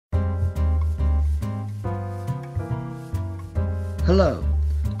Hello,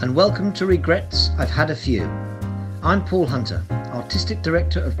 and welcome to Regrets I've Had a Few. I'm Paul Hunter, Artistic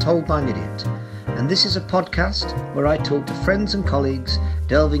Director of Told by an Idiot, and this is a podcast where I talk to friends and colleagues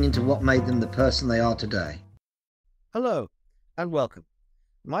delving into what made them the person they are today. Hello, and welcome.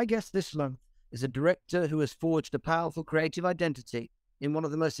 My guest this month is a director who has forged a powerful creative identity in one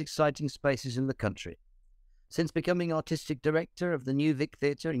of the most exciting spaces in the country. Since becoming artistic director of the New Vic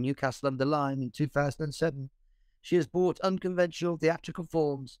Theatre in Newcastle-under-Lyme in 2007, she has brought unconventional theatrical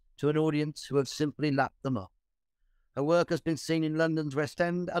forms to an audience who have simply lapped them up. Her work has been seen in London's West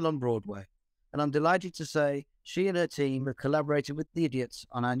End and on Broadway, and I'm delighted to say she and her team have collaborated with the Idiots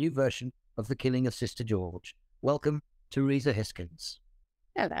on our new version of The Killing of Sister George. Welcome, Theresa Heskins.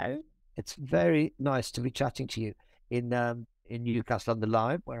 Hello. It's very nice to be chatting to you in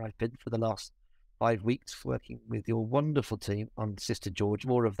Newcastle-under-Lyme, where I've been for the last 5 weeks working with your wonderful team on Sister George.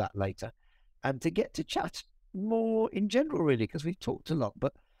 More of that later. And to get to chat more in general, really, because we've talked a lot,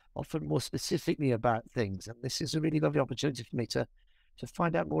 but often more specifically about things. And this is a really lovely opportunity for me to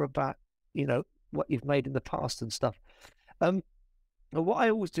find out more about, what you've made in the past and stuff. What I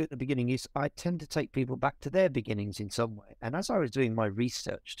always do at the beginning is I tend to take people back to their beginnings in some way. And as I was doing my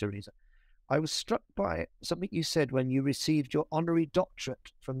research, Theresa, I was struck by something you said when you received your honorary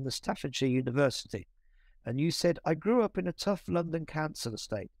doctorate from the Staffordshire University. And you said, "I grew up in a tough London council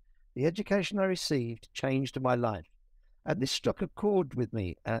estate. The education I received changed my life." And this struck a chord with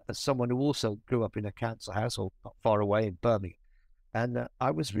me as someone who also grew up in a council household not far away in Birmingham. And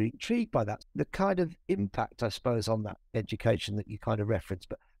I was really intrigued by that, the kind of impact, I suppose, on that education that you kind of referenced.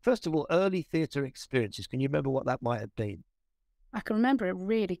 But first of all, early theatre experiences. Can you remember what that might have been? I can remember it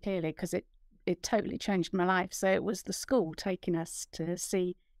really clearly because it totally changed my life. So it was the school taking us to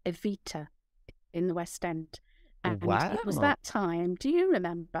see Evita in the West End. And Wow. it was that time. Do you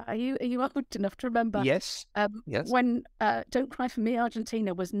remember? Are you old enough to remember? Yes. Yes. When Don't Cry for Me,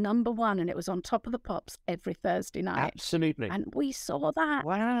 Argentina was #1 and it was on Top of the Pops every Thursday night. Absolutely. And we saw that.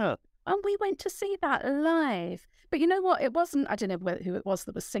 Wow. And we went to see that live. But you know what? It wasn't, I don't know who it was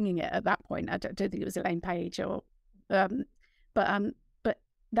that was singing it at that point. I don't think it was Elaine Page or, but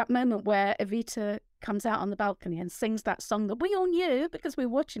that moment where Evita comes out on the balcony and sings that song that we all knew because we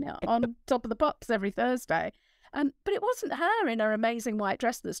were watching it on Top of the Pops every Thursday. But it wasn't her in her amazing white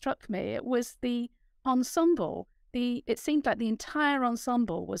dress that struck me. It was the ensemble. It seemed like the entire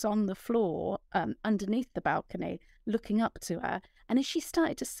ensemble was on the floor underneath the balcony looking up to her. And as she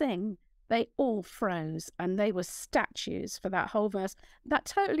started to sing, they all froze and they were statues for that whole verse. That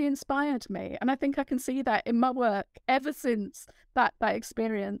totally inspired me. And I think I can see that in my work ever since that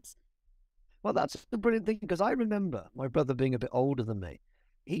experience. Well, that's the brilliant thing, because I remember my brother being a bit older than me.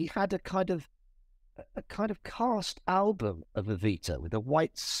 He had a kind of cast album of Evita with a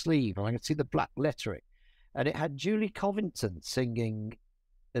white sleeve, and I could see the black lettering. And it had Julie Covington singing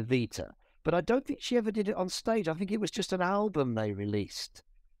Evita. But I don't think she ever did it on stage. I think it was just an album they released.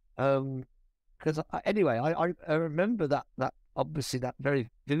 Because anyway, I remember that obviously that very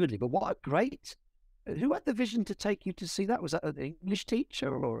vividly. But what a great! Who had the vision to take you to see that? Was that an English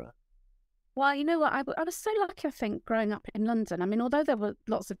teacher or? Well, you know what? I was so lucky, I think, growing up in London. I mean, although there were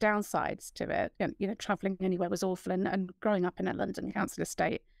lots of downsides to it, travelling anywhere was awful, and growing up in a London council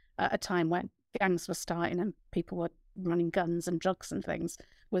estate at a time when gangs were starting and people were running guns and drugs and things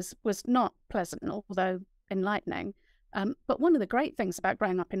was not pleasant, although enlightening. But one of the great things about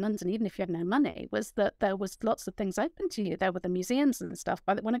growing up in London, even if you had no money, was that there was lots of things open to you. There were the museums and stuff.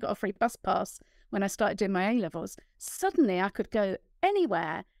 When I got a free bus pass when I started doing my A-levels, suddenly I could go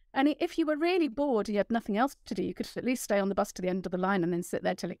anywhere. And if you were really bored, you had nothing else to do, you could at least stay on the bus to the end of the line and then sit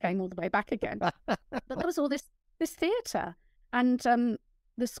there till it came all the way back again. But there was all this theatre. And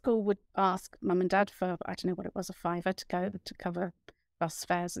the school would ask mum and dad for, I don't know what it was, a £5 to go to cover bus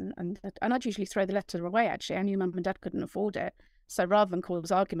fares. And I'd usually throw the letter away, actually. I knew mum and dad couldn't afford it. So rather than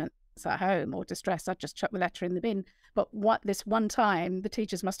cause arguments at home or distress, I'd just chuck the letter in the bin. But this one time, the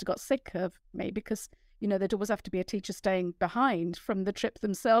teachers must have got sick of me because there'd always have to be a teacher staying behind from the trip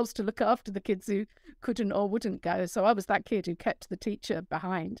themselves to look after the kids who couldn't or wouldn't go. So I was that kid who kept the teacher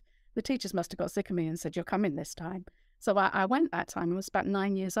behind. The teachers must have got sick of me and said, "You're coming this time." So I went that time. I was about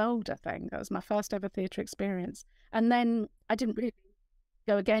 9 years old, I think. That was my first ever theatre experience. And then I didn't really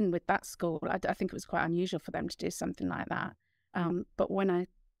go again with that school. I think it was quite unusual for them to do something like that. But when I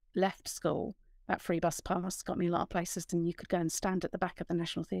left school, that free bus pass got me a lot of places, and you could go and stand at the back of the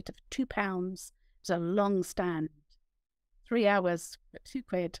National Theatre for £2. It was a long stand, 3 hours,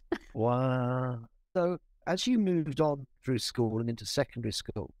 £2. Wow. So as you moved on through school and into secondary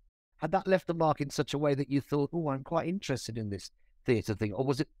school, had that left a mark in such a way that you thought, "Oh, I'm quite interested in this theatre thing"? Or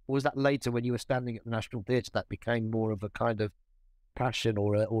was that later when you were standing at the National Theatre that became more of a kind of passion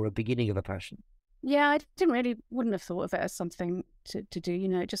or a beginning of a passion? Yeah, wouldn't have thought of it as something to do.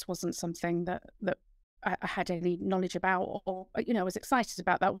 It just wasn't something that I had any knowledge about, or was excited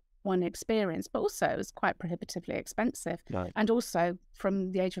about that one experience. But also, it was quite prohibitively expensive. Right. And also,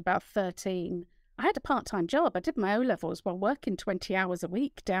 from the age of about 13, I had a part-time job. I did my O-levels while working 20 hours a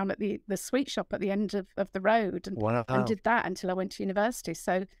week down at the sweet shop at the end of the road, and did that until I went to university.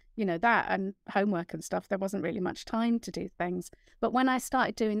 So, that and homework and stuff, there wasn't really much time to do things. But when I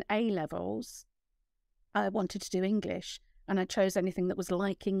started doing A-levels, I wanted to do English, and I chose anything that was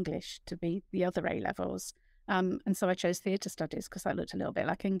like English to be the other A-levels. And so I chose theatre studies because that looked a little bit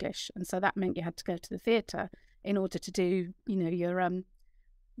like English. And so that meant you had to go to the theatre in order to do, your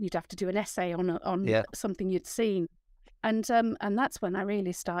you'd have to do an essay on something you'd seen. And that's when I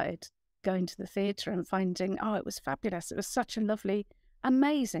really started going to the theatre and finding, it was fabulous. It was such a lovely,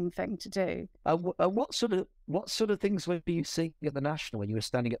 amazing thing to do. What sort of things were you seeing at the National when you were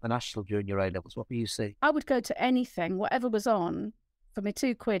standing at the National during your A-levels? What were you seeing? I would go to anything, whatever was on. For me,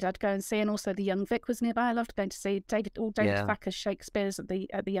 £2, I'd go and see, and also the Young Vic was nearby. I loved going to see David Thacker's Shakespeare's at the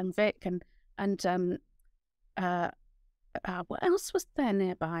Young Vic, and what else was there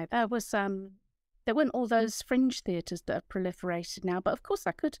nearby? There was there weren't all those fringe theatres that have proliferated now, but of course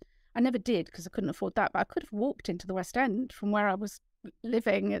I never did because I couldn't afford that, but I could have walked into the West End from where I was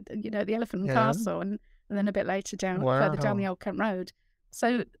living at, the Elephant and Castle, and then a bit later further down the Old Kent Road.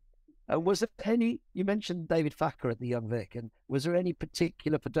 So was there any, you mentioned David Thacker at the Young Vic, and was there any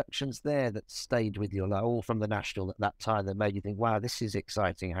particular productions there that stayed with you, like all from the National at that time, that made you think, wow, this is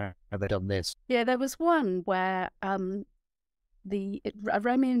exciting, how have they done this? Yeah, there was one where Romeo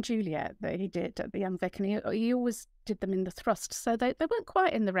and Juliet that he did at the Young Vic, and he always did them in the thrust, so they weren't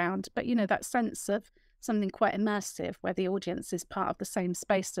quite in the round, but that sense of something quite immersive where the audience is part of the same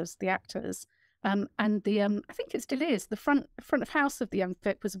space as the actors. And the I think it still is, the front of house of the Young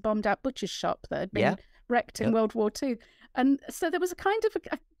Vic was a bombed out butcher's shop that had been wrecked in World War II, and so there was a kind of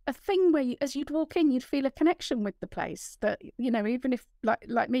a thing where as you'd walk in, you'd feel a connection with the place. That even if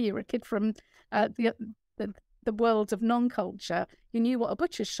like me, you were a kid from the world of non-culture, you knew what a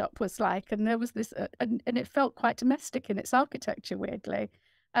butcher's shop was like, and there was this, and it felt quite domestic in its architecture, weirdly.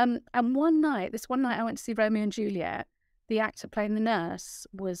 And one night I went to see Romeo and Juliet. The actor playing the nurse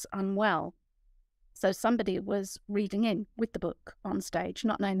was unwell. So somebody was reading in with the book on stage,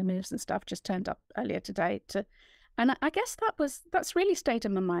 not knowing the moves and stuff, just turned up earlier today and I guess that's really stayed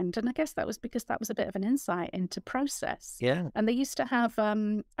in my mind. And I guess that was because that was a bit of an insight into process. Yeah. And they used to have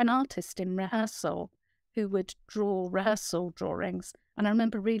an artist in rehearsal who would draw rehearsal drawings. And I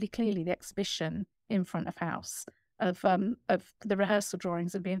remember really clearly the exhibition in front of house of the rehearsal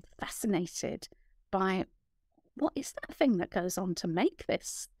drawings and being fascinated by what is that thing that goes on to make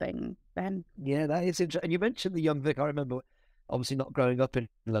this thing then? Yeah, that is interesting. And you mentioned the Young Vic. I remember, obviously not growing up in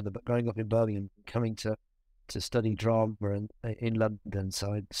London, but growing up in Birmingham, coming to study drama in London.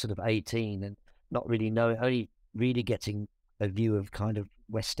 So I'm sort of 18 and not really knowing, only really getting a view of kind of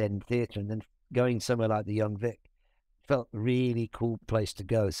West End theatre, and then going somewhere like the Young Vic felt a really cool place to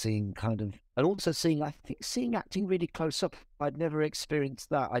go, seeing acting really close up. I'd never experienced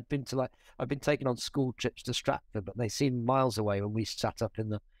that. I've been taken on school trips to Stratford, but they seemed miles away when we sat up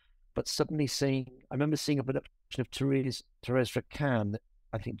but suddenly I remember seeing a production of Theresa Heskins that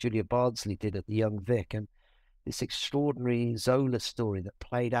I think Julia Bardsley did at the Young Vic, and this extraordinary Zola story that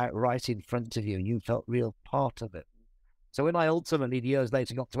played out right in front of you, and you felt real part of it. So when I ultimately, years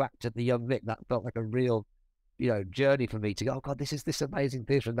later, got to act at the Young Vic, that felt like a real, journey for me to go, oh God, this is this amazing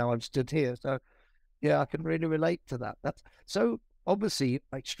theatre, and now I'm stood here. So yeah, I can really relate to that. That's so obviously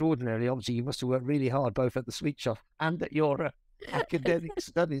extraordinarily. Obviously, you must have worked really hard both at the sweet shop and at your academic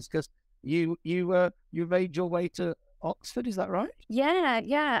studies, because you made your way to Oxford. Is that right? Yeah,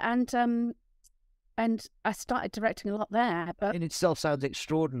 and I started directing a lot there. But in itself sounds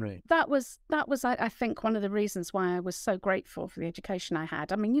extraordinary. That was I think one of the reasons why I was so grateful for the education I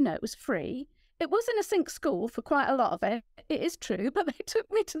had. I mean, it was free. It was in a sink school for quite a lot of it. It is true, but they took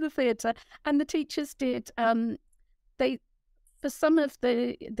me to the theatre, and the teachers did. For some of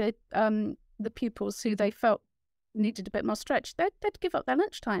the pupils who they felt needed a bit more stretch, they'd give up their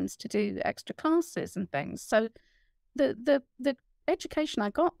lunch times to do extra classes and things. So the education I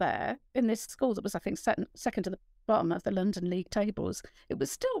got there in this school that was, I think, second to the bottom of the London League tables, it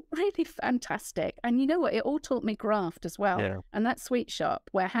was still really fantastic. And you know what? It all taught me graft as well. Yeah. And that sweet shop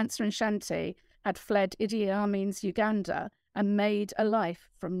where Hansa and Shanti had fled Idi Amin's Uganda and made a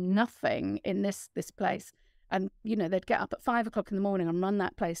life from nothing in this place. And, they'd get up at 5 o'clock in the morning and run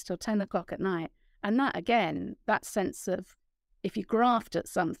that place till 10 o'clock at night. And that, again, that sense of if you graft at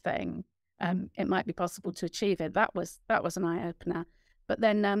something it might be possible to achieve it. That was an eye opener. But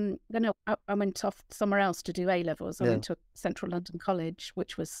then I went off somewhere else to do A levels. I went to Central London College,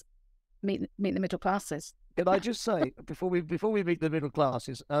 which was meet the middle classes. Can I just say before we meet the middle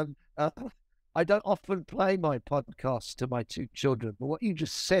classes, I don't often play my podcasts to my two children, but what you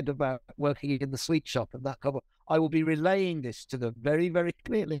just said about working in the sweet shop and that cover, I will be relaying this to them very, very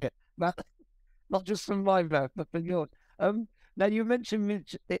clearly. Not just from my mouth, but from yours. Now, you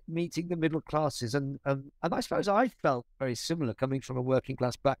mentioned meeting the middle classes, and I suppose I felt very similar coming from a working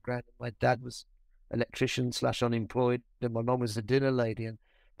class background. My dad was electrician / unemployed, and my mum was a dinner lady. And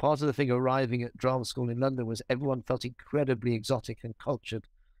part of the thing arriving at drama school in London was everyone felt incredibly exotic and cultured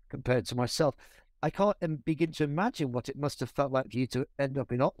compared to myself. I can't begin to imagine what it must have felt like for you to end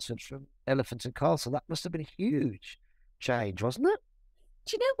up in Oxford from Elephant and Castle. That must have been a huge change, wasn't it?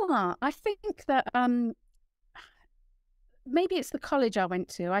 Do you know what? I think that maybe it's the college I went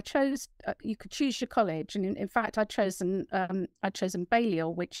to. I chose. You could choose your college, and in fact, I'd chosen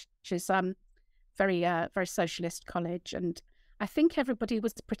Balliol, which is very socialist college, and I think everybody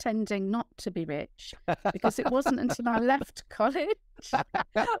was pretending not to be rich because it wasn't until I left college.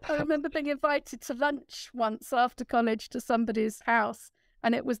 I remember being invited to lunch once after college to somebody's house,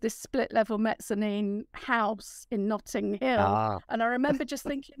 and it was this split-level mezzanine house in Notting Hill. And I remember just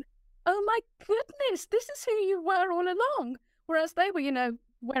thinking, oh my goodness, this is who you were all along. Whereas they were,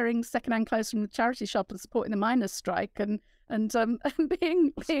 wearing second-hand clothes from the charity shop and supporting the miners' strike and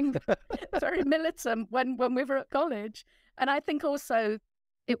being very militant when we were at college. And I think also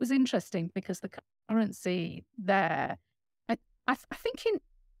it was interesting because the currency there, I think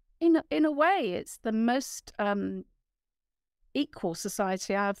in a way it's the most equal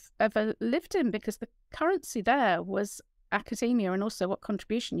society I've ever lived in, because the currency there was academia and also what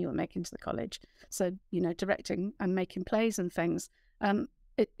contribution you were making to the college. So, directing and making plays and things.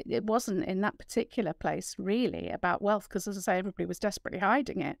 It wasn't in that particular place really about wealth, because, as I say, everybody was desperately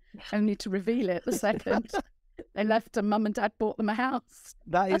hiding it, only to reveal it the second they left and mum and dad bought them a house.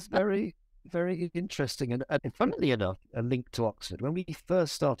 That is very, very interesting. And funnily enough, a link to Oxford. When we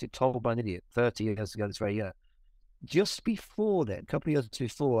first started Told by an Idiot 30 years ago this very year, just before then, a couple of years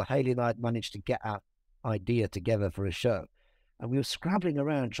before, Hayley and I had managed to get our idea together for a show. And we were scrabbling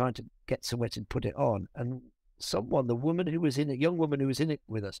around trying to get somewhere to put it on. And the woman who was in it, young woman who was in it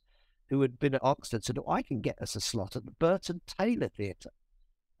with us, who had been at Oxford, said, "Oh, I can get us a slot at the Burton Taylor Theatre."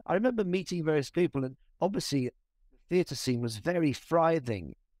 I remember meeting various people, and obviously the theatre scene was very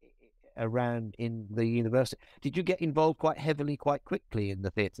thriving around in the university. Did you get involved quite heavily, quite quickly in the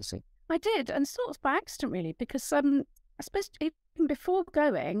theatre scene? I did, and sort of by accident, really, because I suppose even before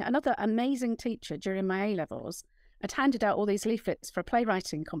going, another amazing teacher during my A-levels had handed out all these leaflets for a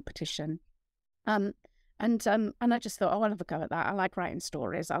playwriting competition. And I just thought, oh, I'll have a go at that. I like writing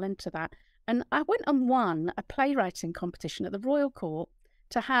stories. I'll enter that. And I went and won a playwriting competition at the Royal Court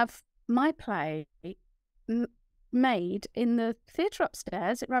to have my play made in the theatre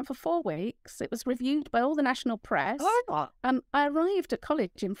upstairs. It ran for 4 weeks. It was reviewed by all the national press. Oh. I arrived at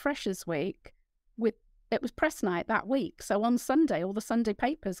college in Freshers' Week it was press night that week. So on Sunday, all the Sunday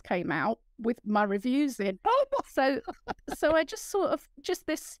papers came out with my reviews in. So I just sort of,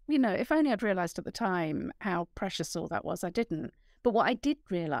 this, if only I'd realised at the time how precious all that was. I didn't. But what I did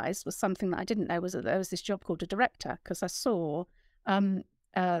realise was something that I didn't know, was that there was this job called a director, because I saw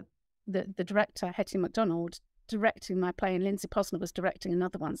the director, Hetty MacDonald, directing my play, and Lindsay Posner was directing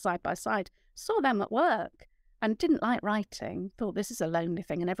another one side by side. Saw them at work and didn't like writing, thought this is a lonely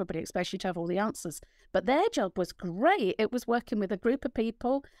thing and everybody expects you to have all the answers. But their job was great. It was working with a group of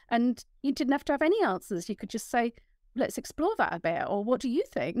people and you didn't have to have any answers. You could just say, let's explore that a bit, or what do you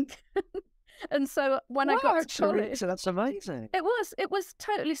think? And so when I got to college... So that's amazing. It was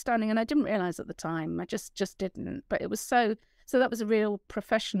totally stunning, and I didn't realise at the time. I just didn't. But it was so that was a real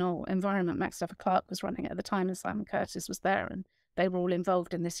professional environment. Max Stafford Clark was running it at the time, and Simon Curtis was there, and they were all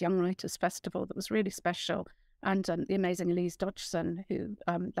involved in this Young Writers Festival that was really special. And the amazing Elise Dodgson, who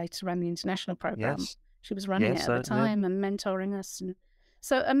later ran the international programme. Yes. She was running it at the time and mentoring us. And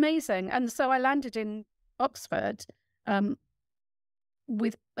so amazing. And so I landed in Oxford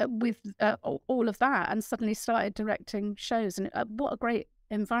with all of that, and suddenly started directing shows. And what a great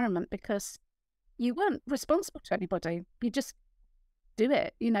environment, because you weren't responsible to anybody. You just do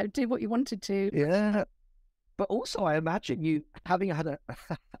it, do what you wanted to. Yeah. But also, I imagine you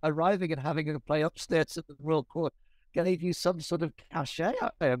arriving and having a play upstairs at the Royal Court gave you some sort of cachet,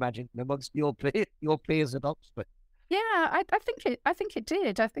 I imagine, amongst your peers at Oxford. Yeah, I think it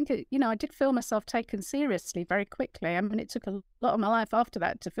did. I think I did feel myself taken seriously very quickly. I mean, it took a lot of my life after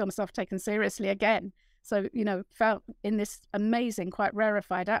that to feel myself taken seriously again. So, felt in this amazing, quite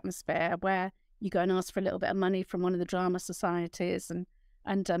rarefied atmosphere where you go and ask for a little bit of money from one of the drama societies,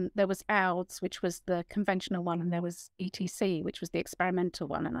 and there was OUDS, which was the conventional one, and there was ETC, which was the experimental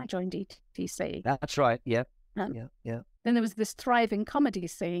one, and I joined ETC. That's right. Yeah. Yeah. Then there was this thriving comedy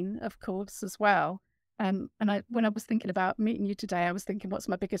scene, of course, as well. And when I was thinking about meeting you today, I was thinking, what's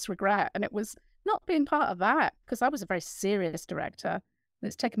my biggest regret? And it was not being part of that, because I was a very serious director.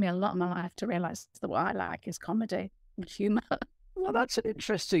 It's taken me a lot of my life to realise that what I like is comedy and humour. Well, that's an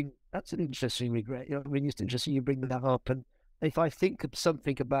interesting regret. I mean, it's interesting you bring that up. And if I think of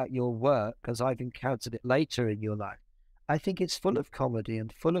something about your work, because I've encountered it later in your life, I think it's full of comedy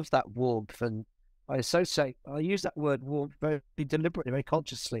and full of that warmth. And I use that word warmth very deliberately, very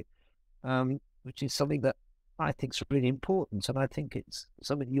consciously, which is something that I think is really important. And I think it's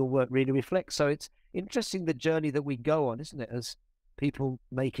something your work really reflects. So it's interesting the journey that we go on, isn't it? As people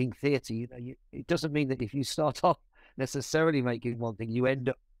making theatre, it doesn't mean that if you start off necessarily making one thing, you end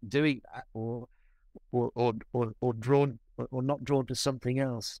up doing that or drawn or not drawn to something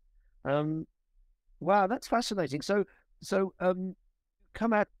else. Wow, that's fascinating. So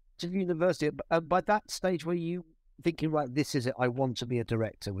come out to university, by that stage were you thinking, right, this is it, I want to be a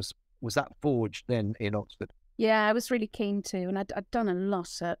director? Was that forged then in Oxford? Yeah, I was really keen to, and I'd done a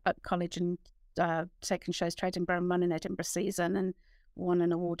lot at college and taken shows to Edinburgh and run an Edinburgh season and won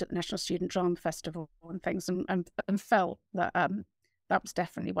an award at the National Student Drama Festival and things, and felt that that was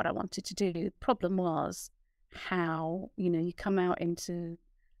definitely what I wanted to do. The problem was how, you come out into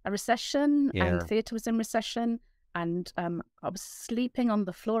a recession, and theatre was in recession, and I was sleeping on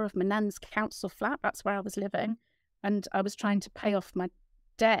the floor of my nan's council flat. That's where I was living, and I was trying to pay off my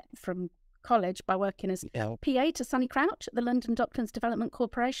debt from college by working as PA to Sonny Crouch at the London Docklands Development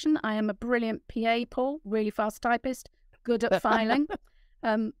Corporation. I am a brilliant PA, Paul, really fast typist, good at filing.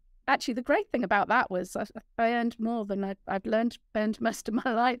 Actually, the great thing about that was I earned more than I've earned most of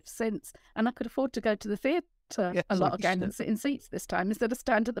my life since, and I could afford to go to the theatre a lot again and sit in seats this time instead of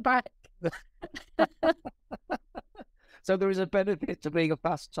stand at the back. So there is a benefit to being a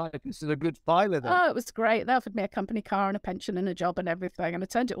fast typist and a good filer then. Oh, it was great. They offered me a company car and a pension and a job and everything, and I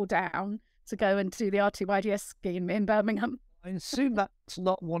turned it all down to go and do the RTYDS scheme in Birmingham. I assume that's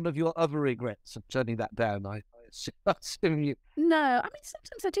not one of your other regrets of turning that down. I assume you... No, I mean,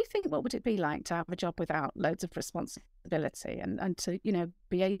 sometimes I do think, what would it be like to have a job without loads of responsibility and to,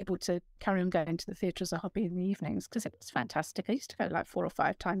 be able to carry on going to the theatre as a hobby in the evenings, because it was fantastic. I used to go like 4 or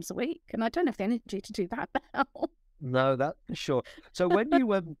 5 times a week, and I don't have the energy to do that now. No, that's for sure. So when you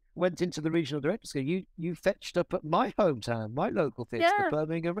went into the regional director school, you fetched up at my hometown, my local theatre,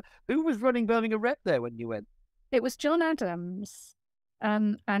 Birmingham. Who was running Birmingham Rep there when you went? It was John Adams,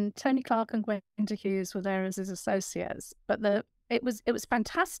 and Tony Clark and Gwenda Hughes were there as his associates. But it was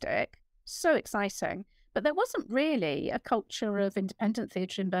fantastic, so exciting. But there wasn't really a culture of independent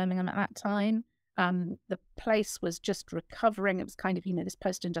theatre in Birmingham at that time. The place was just recovering. It was kind of, this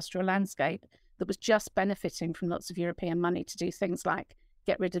post-industrial landscape that was just benefiting from lots of European money to do things like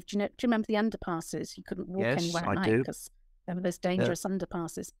get rid of, do you remember the underpasses? You couldn't walk anywhere at night because there were those dangerous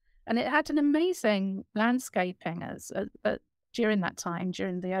underpasses. And it had an amazing landscaping during that time,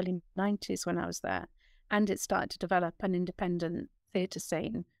 during the early 90s when I was there. And it started to develop an independent theatre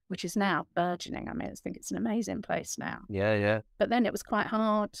scene, which is now burgeoning. I mean, I think it's an amazing place now. Yeah. But then it was quite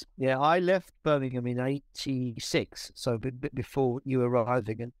hard. Yeah, I left Birmingham in 86, so a bit before you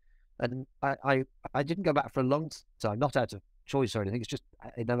arriving. And I didn't go back for a long time, not out of choice or anything. It's just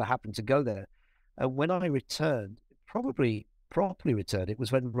it never happened to go there. And when I returned, probably properly returned, it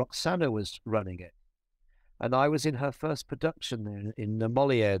was when Roxana was running it. And I was in her first production there in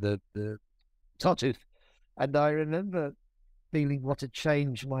Molière, the Tartuffe. And I remember feeling what a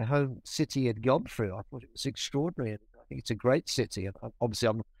change my home city had gone through. I thought it was extraordinary. And I think it's a great city. And obviously,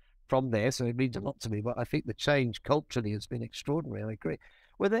 I'm from there, so it means a lot to me. But I think the change culturally has been extraordinary. I agree.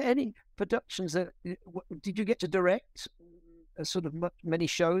 Were there any productions that did you get to direct sort of many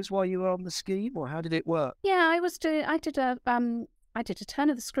shows while you were on the scheme, or how did it work? Yeah, I did a Turn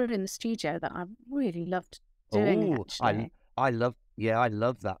of the Screw in the studio that I really loved doing. Actually, I love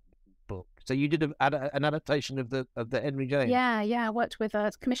that book. So you did an adaptation of the Henry James. Yeah. I worked with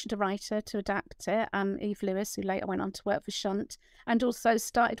commissioned a writer to adapt it, Eve Lewis, who later went on to work for Shunt, and also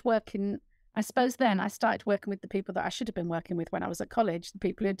started working. I suppose then I started working with the people that I should have been working with when I was at college, the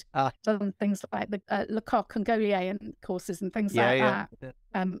people who'd done things like the Lecoq and Gaulier and courses and things like that.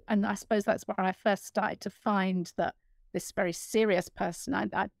 Yeah. And I suppose that's where I first started to find that this very serious person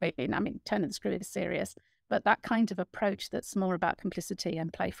I'd been, I mean, Turn of the Screw is serious, but that kind of approach that's more about complicity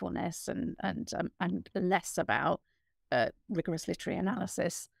and playfulness and less about rigorous literary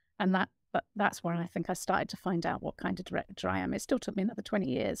analysis. And that but that's where I think I started to find out what kind of director I am. It still took me another 20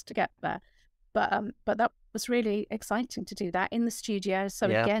 years to get there. But that was really exciting to do that in the studio. So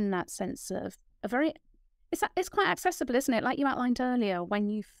again, that sense of it's quite accessible, isn't it? Like you outlined earlier, when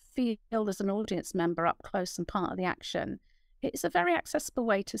you feel as an audience member up close and part of the action, it's a very accessible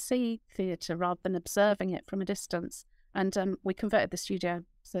way to see theatre rather than observing it from a distance. And we converted the studio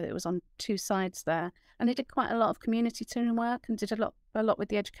so that it was on two sides there. And it did quite a lot of community touring work and did a lot with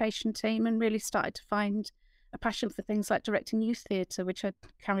the education team, and really started to find a passion for things like directing youth theatre, which I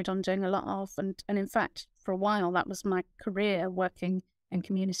carried on doing a lot of. And in fact, for a while, that was my career, working in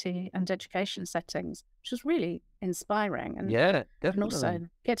community and education settings, which was really inspiring. And yeah, definitely. And also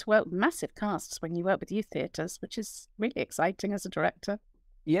get to work with massive casts when you work with youth theatres, which is really exciting as a director.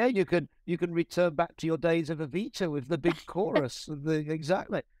 Yeah, you can return back to your days of Evita with the big chorus.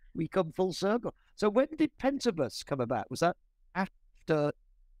 Exactly. We come full circle. So when did Pentibus come about? Was that after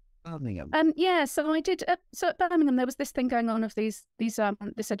Birmingham? Yeah, so I did. So at Birmingham, there was this thing going on of this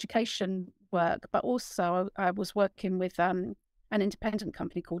education work, but also I was working with an independent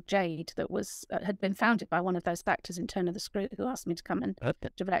company called Jade that had been founded by one of those actors in Turn of the Screw, who asked me to come and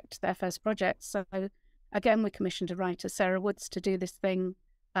direct their first project. So again, we commissioned a writer, Sarah Woods, to do this thing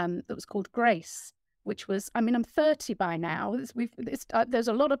that was called Grace, which was, I mean, I'm 30 by now. There's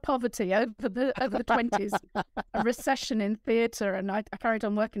a lot of poverty over the 20s, a recession in theatre, and I carried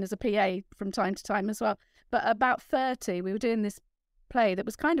on working as a PA from time to time as well. But about 30, we were doing this play that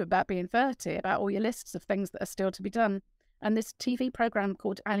was kind of about being 30, about all your lists of things that are still to be done. And this TV programme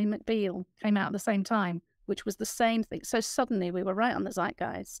called Ally McBeal came out at the same time, which was the same thing. So suddenly we were right on the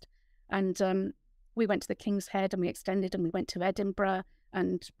zeitgeist. And we went to the King's Head and we extended, and we went to Edinburgh,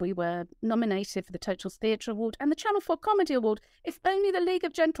 and we were nominated for the Total Theatre Award and the Channel 4 Comedy Award. If only the League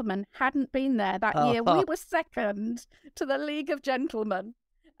of Gentlemen hadn't been there that year, we were second to the League of Gentlemen.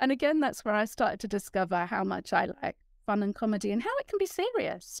 And again, that's where I started to discover how much I like fun and comedy, and how it can be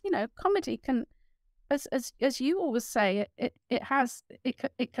serious. You know, comedy can, as you always say,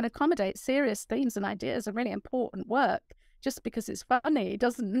 it can accommodate serious themes and ideas and really important work. Just because it's funny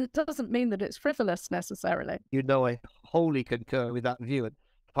doesn't mean that it's frivolous necessarily. You know, I wholly concur with that view, and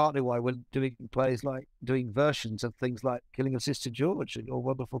partly why we're doing plays like doing versions of things like Killing of Sister George or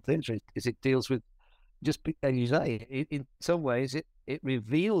Wonderful Things, is it deals with, just as you say, in some ways it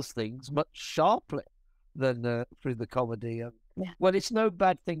reveals things much sharply than through the comedy. Well, it's no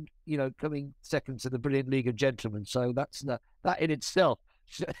bad thing, you know, coming second to the brilliant League of Gentlemen. So that in itself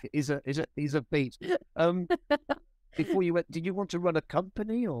is a feat. Before you went, did you want to run a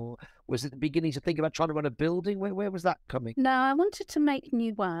company, or was it the beginning to think about trying to run a building? Where was that coming? No, I wanted to make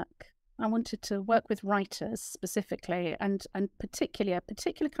new work. I wanted to work with writers specifically, and particularly a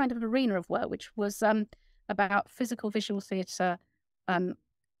particular kind of arena of work, which was about physical visual theatre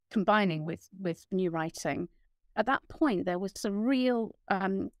combining with new writing. At that point, there was a real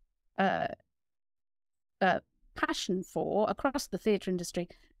passion for, across the theatre industry,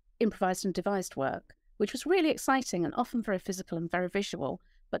 improvised and devised work, which was really exciting and often very physical and very visual,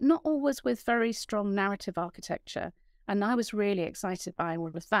 but not always with very strong narrative architecture. And I was really excited by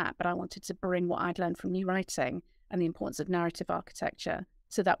all of that, but I wanted to bring what I'd learned from new writing and the importance of narrative architecture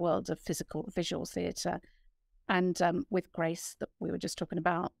to that world of physical visual theatre. And with Grace, that we were just talking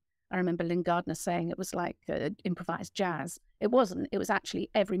about, I remember Lynn Gardner saying it was like improvised jazz. It wasn't. It was actually,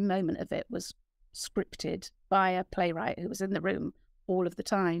 every moment of it was scripted by a playwright who was in the room all of the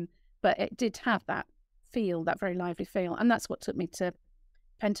time. But it did have that feel, that very lively feel. And that's what took me to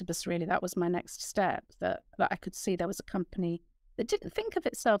Pentibus, really. That was my next step, that I could see there was a company that didn't think of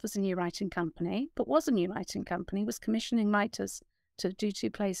itself as a new writing company, but was a new writing company, was commissioning writers to do 2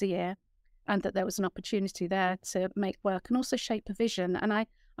 plays a year, and that there was an opportunity there to make work and also shape a vision. And I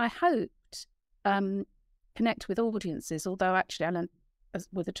hoped connect with audiences, although actually I learned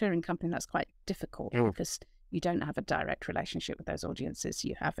with a touring company that's quite difficult because you don't have a direct relationship with those audiences.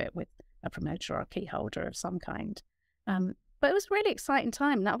 You have it with a promoter or a key holder of some kind. But it was a really exciting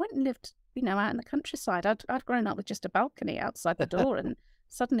time. Now, I went and lived, you know, out in the countryside. I'd grown up with just a balcony outside the door, and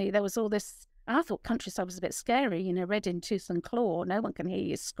suddenly there was all this. I thought countryside was a bit scary, you know, red in tooth and claw. No one can hear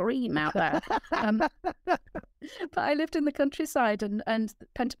you scream out there. But I lived in the countryside, and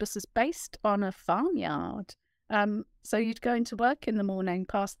Pentibus is based on a farmyard. So you'd go into work in the morning,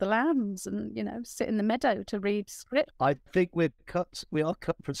 past the lambs, and, you know, sit in the meadow to read script. I think we are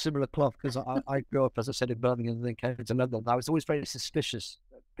cut from similar cloth, because I grew up, as I said, in Birmingham and then came to London. I was always very suspicious,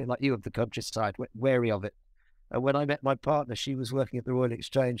 like you, of the countryside, wary of it. And when I met my partner, she was working at the Royal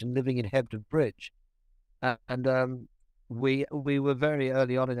Exchange and living in Hebden Bridge. And we were very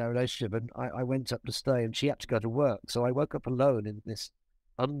early on in our relationship, and I went up to stay and she had to go to work. So I woke up alone in this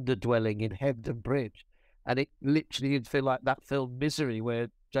underdwelling in Hebden Bridge, and it literally did feel like that film Misery, where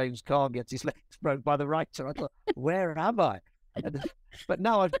James Caan gets his legs broke by the writer. I thought, where am I? But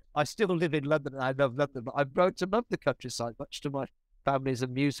now I still live in London and I love London, but I've grown to love the countryside, much to my family's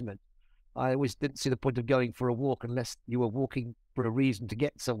amusement. I always didn't see the point of going for a walk unless you were walking for a reason to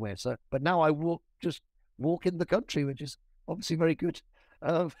get somewhere. But now I just walk in the country, which is obviously very good.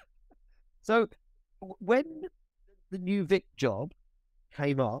 So when the new Vic job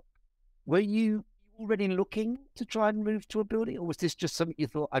came up, were you already looking to try and move to a building, or was this just something you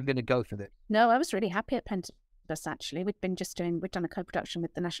thought, I'm going to go for this? No, I was really happy at Pentibus, actually. We'd done a co-production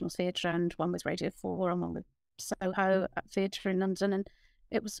with the National Theatre, and one with Radio 4 and one with Soho Theatre in London, and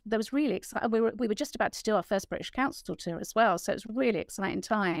there was really exciting. We were just about to do our first British Council tour as well, so it was a really exciting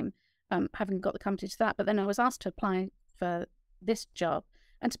time, having got the company to that. But then I was asked to apply for this job,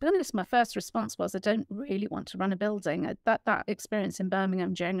 and to be honest, my first response was, I don't really want to run a building. That experience in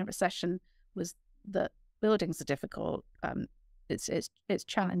Birmingham during a recession was that buildings are difficult. It's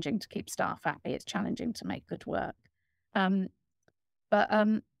challenging to keep staff happy. It's challenging to make good work. But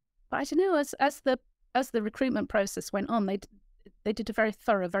I don't know. As the recruitment process went on, they did a very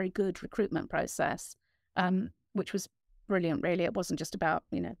thorough, very good recruitment process, which was brilliant, really. It wasn't just about,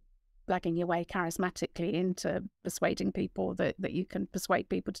 blagging your way charismatically into persuading people that you can persuade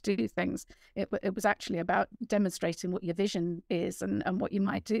people to do things. It was actually about demonstrating what your vision is and what you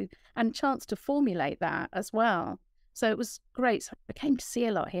might do, and chance to formulate that as well. So it was great. So I came to see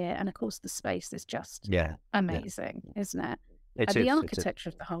a lot here, and of course the space is just amazing, isn't it? The architecture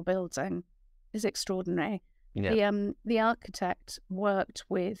of the whole building is extraordinary. Yeah. The architect worked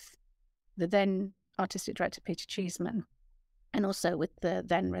with the then artistic director Peter Cheeseman, and also with the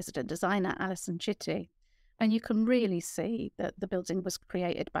then resident designer Alison Chitty, and you can really see that the building was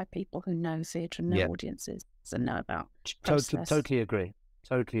created by people who know theatre and know audiences and know about process. Totally agree,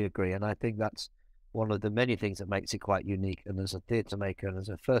 and I think that's one of the many things that makes it quite unique. And as a theatre maker and as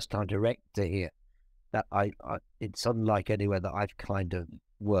a first-time director here, that I it's unlike anywhere that I've kind of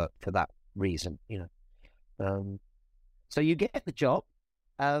worked for that reason, So you get the job,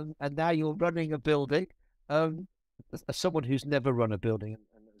 and now you're running a building. As someone who's never run a building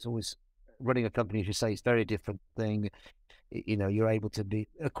and is always running a company, as you say, it's a very different thing. You're able to be,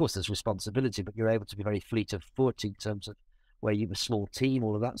 of course, there's responsibility, but you're able to be very fleet of foot in terms of where you have a small team,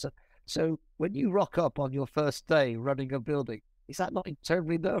 all of that. So when you rock up on your first day running a building, is that not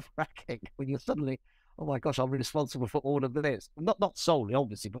terribly nerve-wracking when you're suddenly, oh my gosh, I'm responsible for all of this? Not solely,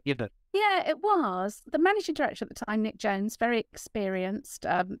 obviously, but Yeah, it was. The managing director at the time, Nick Jones, very experienced.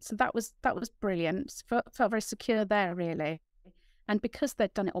 So that was brilliant. Felt very secure there, really. And because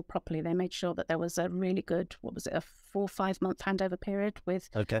they'd done it all properly, they made sure that there was a really good, a 4 or 5 month handover period with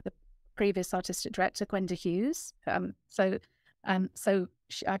the previous artistic director, Gwenda Hughes. So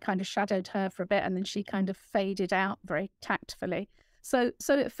I kind of shadowed her for a bit, and then she kind of faded out very tactfully. So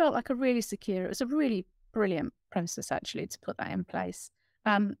it felt like it was a really brilliant process, actually, to put that in place.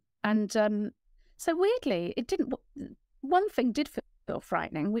 So weirdly, one thing did feel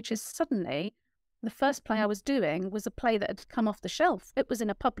frightening, which is suddenly the first play I was doing was a play that had come off the shelf. It was in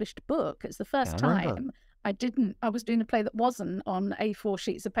a published book. It's the first time I was doing a play that wasn't on A4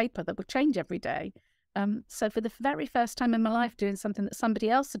 sheets of paper that would change every day. So for the very first time in my life, doing something that somebody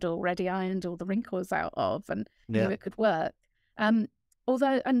else had already ironed all the wrinkles out of and knew it could work.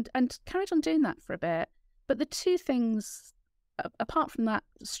 Although carried on doing that for a bit. But the two things, apart from that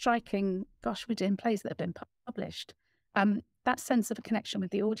striking, gosh, we're doing plays that have been published, that sense of a connection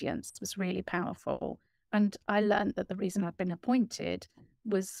with the audience was really powerful. And I learned that the reason I'd been appointed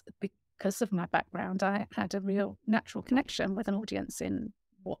was because of my background. I had a real natural connection with an audience in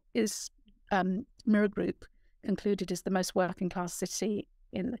what is Mirror Group concluded is the most working class city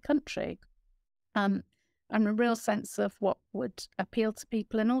in the country. And a real sense of what would appeal to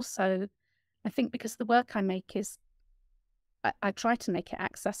people. And also, I think because the work I make is, I try to make it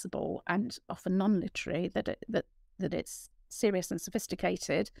accessible and often non-literary, that it's serious and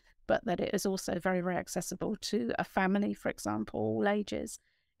sophisticated, but that it is also very, very accessible to a family, for example, all ages.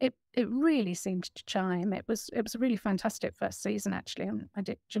 It really seemed to chime. It was a really fantastic first season, actually. I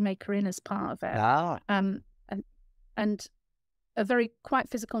did Jamaica Inn as part of it, and a very quite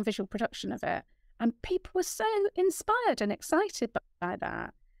physical and visual production of it. And people were so inspired and excited by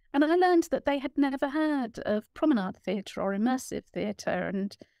that. And I learned that they had never heard of promenade theatre or immersive theatre,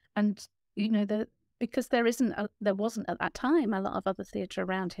 and because there wasn't at that time a lot of other theatre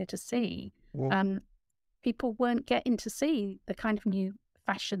around here to see. People weren't getting to see the kind of new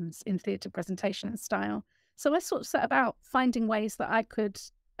fashions in theatre presentation and style. So I sort of set about finding ways that I could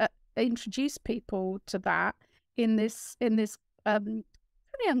introduce people to that in this very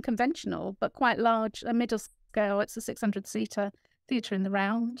very unconventional, but quite large, a middle scale. It's a 600-seater theatre in the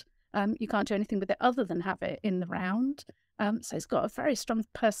round. You can't do anything with it other than have it in the round. So it's got a very strong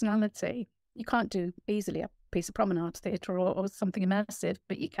personality. You can't do easily a piece of promenade theatre or something immersive,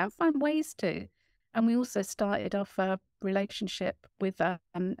 but you can find ways to. And we also started off a relationship with a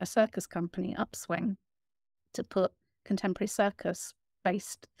circus company, Upswing, to put contemporary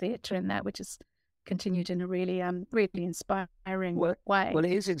circus-based theatre in there, which has continued in a really inspiring way. Well,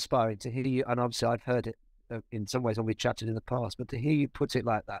 it is inspiring to hear you, and obviously I've heard it in some ways when we chatted in the past, but to hear you put it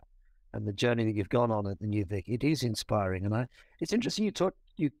like that, and the journey that you've gone on at the New Vic, it is inspiring. And it's interesting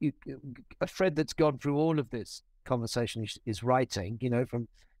you a thread that's gone through all of this conversation is writing, from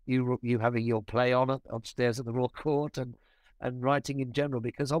you having your play on it upstairs at the Royal Court and writing in general,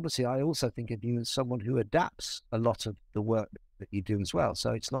 because obviously I also think of you as someone who adapts a lot of the work that you do as well.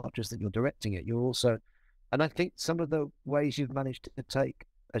 So it's not just that you're directing it, you're also, and I think some of the ways you've managed to take,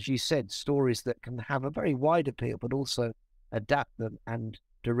 as you said, stories that can have a very wide appeal, but also adapt them and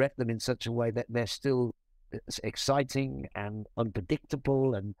direct them in such a way that they're still exciting and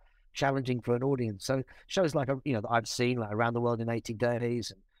unpredictable and challenging for an audience. So shows like that I've seen, like Around the World in 80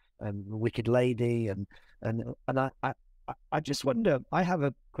 Days and Wicked Lady and I just wonder, I have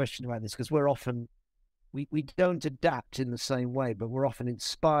a question about this, because we're often we don't adapt in the same way, but we're often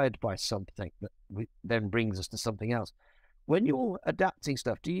inspired by something that then brings us to something else. When you're adapting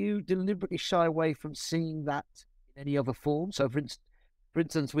stuff, do you deliberately shy away from seeing that in any other form? So for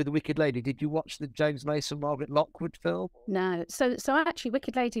instance, with Wicked Lady, did you watch the James Mason, Margaret Lockwood film? No. So actually,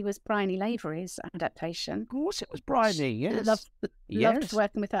 Wicked Lady was Bryony Lavery's adaptation. Of course, it was Bryony. Yes, loved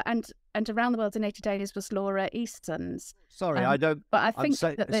working with her. And Around the World in 80 Days was Laura Easton's. Sorry, I don't. But I think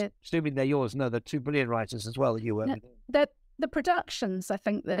that assuming they're yours. No, they're two brilliant writers as well that you work with. The productions, I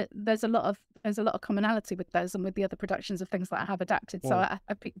think that there's a lot of commonality with those and with the other productions of things that I have adapted. So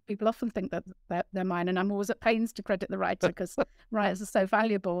people often think that they're mine, and I'm always at pains to credit the writer, because writers are so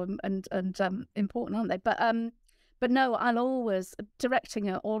valuable and important, aren't they? But no, I'll always, directing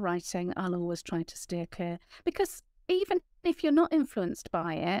it or writing, I'll always try to steer clear, because even if you're not influenced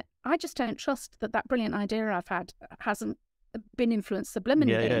by it, I just don't trust that brilliant idea I've had hasn't been influenced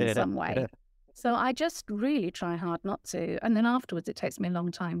subliminally in some way. So I just really try hard not to. And then afterwards, it takes me a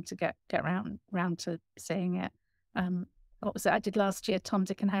long time to get round to seeing it. What was it I did last year? Tom,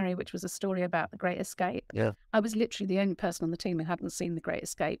 Dick and Harry, which was a story about the Great Escape. Yeah. I was literally the only person on the team who hadn't seen the Great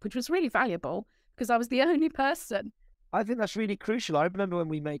Escape, which was really valuable because I was the only person. I think that's really crucial. I remember when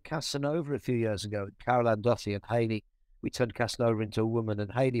we made Casanova a few years ago, Carol Ann Duffy and Hayley, we turned Casanova into a woman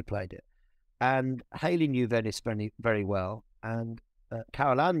and Hayley played it. And Hayley knew Venice very, very well. And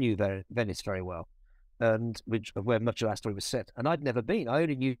Carol Ann knew Venice very well, and where much of our story was set. And I'd never been. I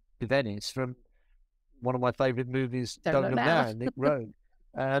only knew Venice from one of my favourite movies, Don't Look Now, Nick Road.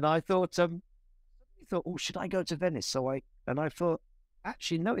 And I thought, oh, should I go to Venice? And I thought,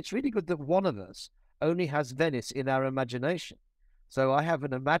 actually, no, it's really good that one of us only has Venice in our imagination. So I have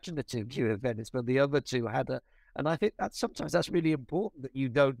an imaginative view of Venice, but the other two had and I think that sometimes that's really important, that you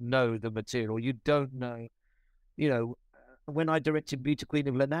don't know the material, you don't know, when I directed Beauty Queen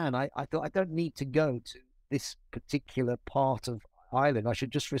of Lenan, I thought I don't need to go to this particular part of Ireland. I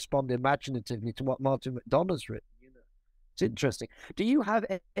should just respond imaginatively to what Martin McDonagh's written. It's interesting. Do you have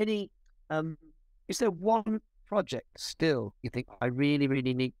any? Is there one project still you think I really,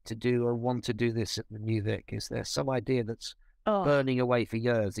 really need to do or want to do this at the New Vic? Is there some idea that's burning away for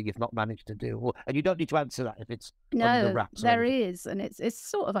years that you've not managed to do? And you don't need to answer that if it's under wraps. No, there is, and it's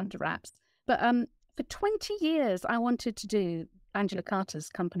sort of under wraps, but for 20 years, I wanted to do Angela Carter's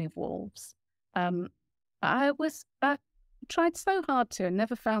Company of Wolves. I tried so hard to and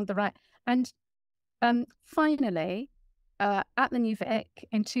never found the right. And finally, at the New Vic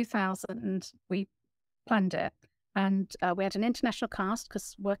in 2000, we planned it. And we had an international cast,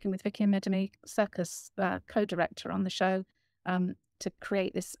 because working with Vicky and Medemi, circus co-director on the show, to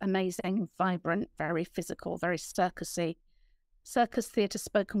create this amazing, vibrant, very physical, very circusy circus theatre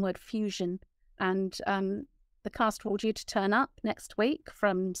spoken word fusion. And the cast were all due to turn up next week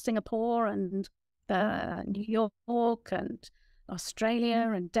from Singapore and New York and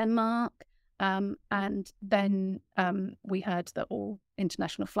Australia and Denmark. And then we heard that all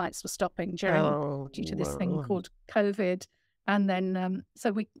international flights were stopping due to this thing called COVID. And then so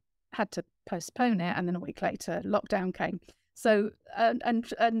we had to postpone it. And then a week later, lockdown came. So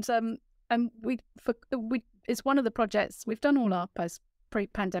it's one of the projects we've done. All our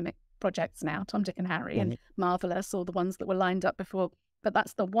pre-pandemic projects now, Tom, Dick and Harry and Marvellous, all the ones that were lined up before, but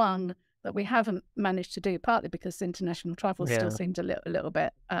that's the one that we haven't managed to do, partly because international travel still seemed a little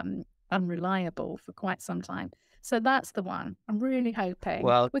bit unreliable for quite some time. So that's the one. I'm really hoping.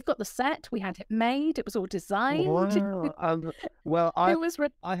 Well, We've got the set. We had it made. It was all designed. wow. Well, It was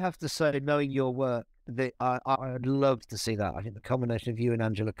I have to say, knowing your work, I'd love to see that. I think the combination of you and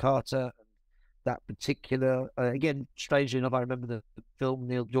Angela Carter, that particular, again, strangely enough, I remember the film,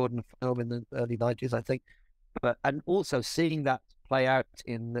 Neil Jordan film in the early 90s, I think. And also seeing that play out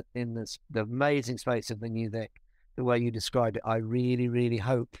in the amazing space of the new deck, the way you described it, I really, really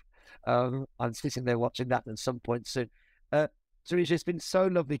hope I'm sitting there watching that at some point soon. Theresa, it's been so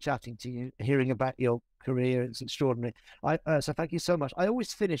lovely chatting to you, hearing about your career. It's extraordinary. So thank you so much. I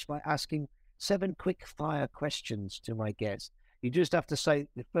always finish by asking 7 quick fire questions to my guests. You just have to say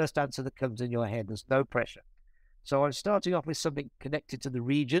the first answer that comes in your head. There's no pressure. So I'm starting off with something connected to the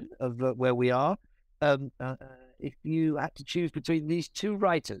region of where we are. If you had to choose between these 2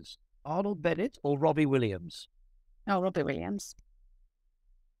 writers, Arnold Bennett or Robbie Williams? Oh, Robbie Williams.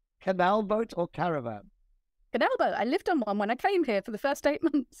 Canal boat or caravan? Canal boat. I lived on one when I came here for the first 8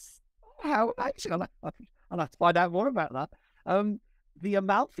 months. How actually? I'll have to find out more about that. The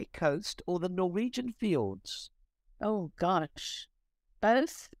Amalfi Coast or the Norwegian fjords? Oh, gosh.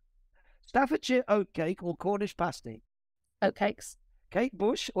 Both? Staffordshire oatcake or Cornish pasty? Oatcakes. Kate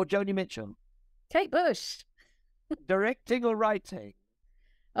Bush or Joni Mitchell? Kate Bush. Directing or writing?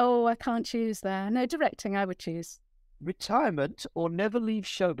 Oh, I can't choose there. No, directing I would choose. Retirement or never leave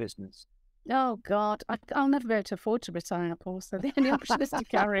show business? Oh, God. I'll never be able to afford to retire, Paul, so the only option is to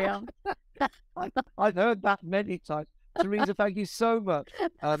carry on. I've heard that many times. Theresa, thank you so much.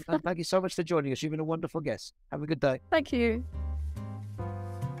 And thank you so much for joining us. You've been a wonderful guest. Have a good day. Thank you.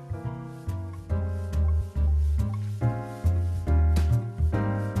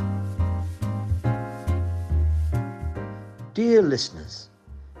 Dear listeners,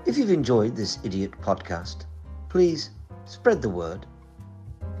 if you've enjoyed this idiot podcast, please spread the word